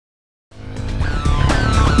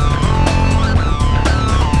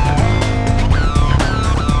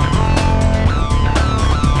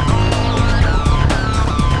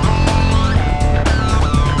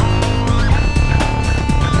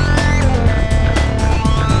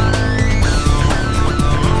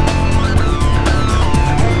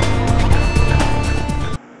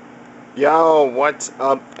Yo, what's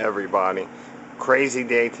up, everybody? Crazy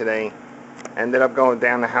day today. Ended up going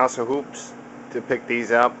down to House of Hoops to pick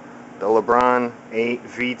these up. The LeBron 8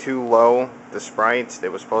 V2 low, the Sprites. They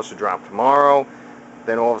were supposed to drop tomorrow.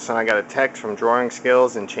 Then all of a sudden I got a text from Drawing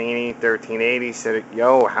Skills and Cheney 1380 said,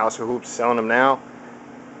 yo, House of Hoops selling them now.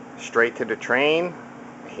 Straight to the train.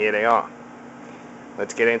 Here they are.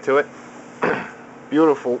 Let's get into it.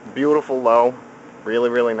 Beautiful, beautiful low.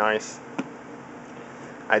 Really, really nice.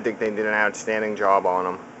 I think they did an outstanding job on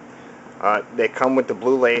them. They come with the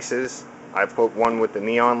blue laces. I put one with the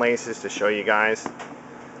neon laces to show you guys.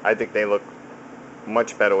 I think they look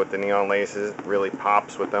much better with the neon laces. It really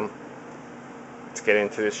pops with them. Let's get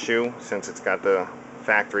into this shoe since it's got the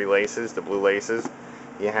factory laces, the blue laces.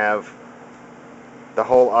 You have the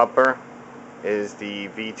whole upper is the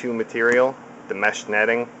V2 material, the mesh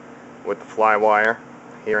netting with the fly wire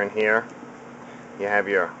here and here. You have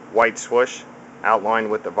your white swoosh outlined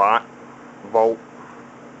with the volt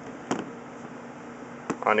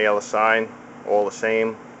on the other side, all the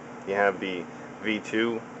same. You have the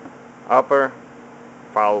V2 upper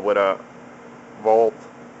followed with a volt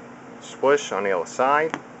swoosh on the other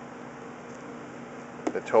side.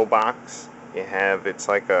 The toe box, you have, it's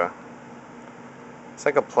like a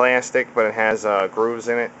plastic, but it has grooves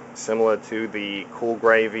in it similar to the cool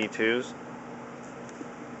gray V2s.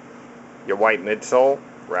 Your white midsole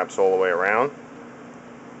wraps all the way around.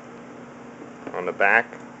 On the back,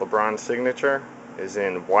 LeBron's signature is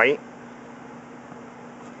in white.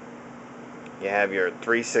 You have your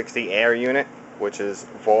 360 air unit, which is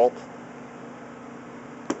volt.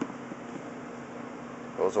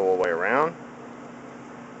 Goes all the way around.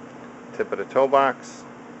 Tip of the toe box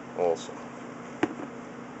also.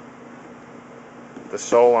 The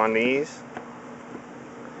sole on these,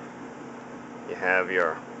 you have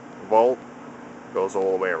your volt, goes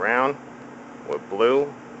all the way around with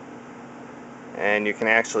blue. And you can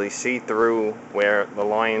actually see through where the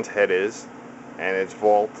lion's head is, and it's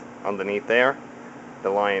volt underneath there. The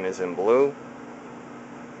lion is in blue,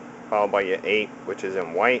 followed by your 8, which is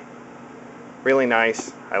in white. Really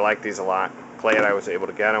nice. I like these a lot. Glad I was able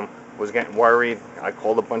to get them. Was getting worried. I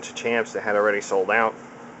called a bunch of champs that had already sold out.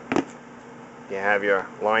 You have your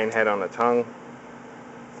lion head on the tongue,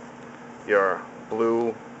 your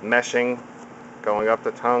blue meshing going up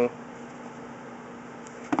the tongue.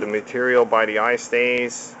 The material by the eye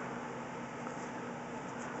stays,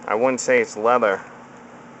 I wouldn't say it's leather.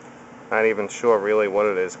 Not even sure really what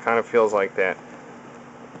it is. Kind of feels like that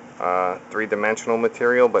three-dimensional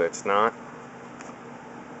material, but it's not.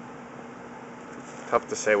 Tough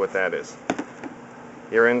to say what that is.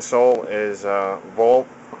 Your insole is volt,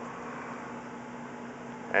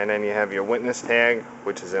 and then you have your witness tag,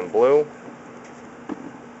 which is in blue.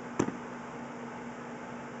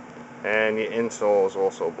 And your insole is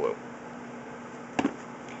also blue.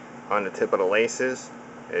 On the tip of the laces,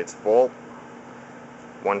 it's volt.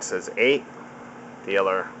 One says 8, the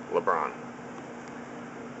other LeBron.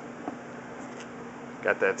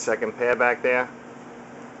 Got that second pair back there.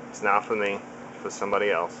 It's not for me, it's for somebody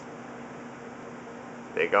else.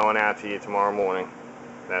 They're going out to you tomorrow morning.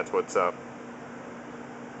 That's what's up.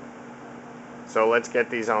 So let's get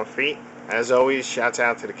these on feet. As always, shouts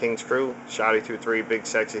out to the King's Crew, Shoddy23, Big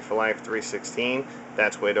Sexy for Life 316.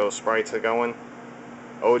 That's where those Sprites are going.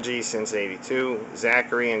 OG since 82,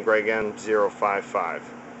 Zachary and Greg M055.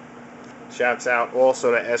 Shouts out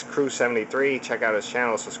also to S Crew 73. Check out his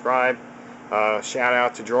channel, subscribe. Shout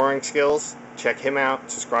out to Drawing Skills. Check him out,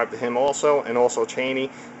 subscribe to him also, and also Cheney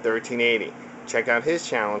 1380. Check out his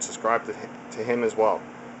channel and subscribe to him as well.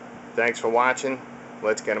 Thanks for watching.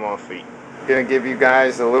 Let's get him on feet. Gonna give you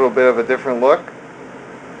guys a little bit of a different look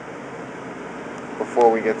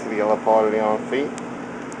before we get to the other part of the on feet.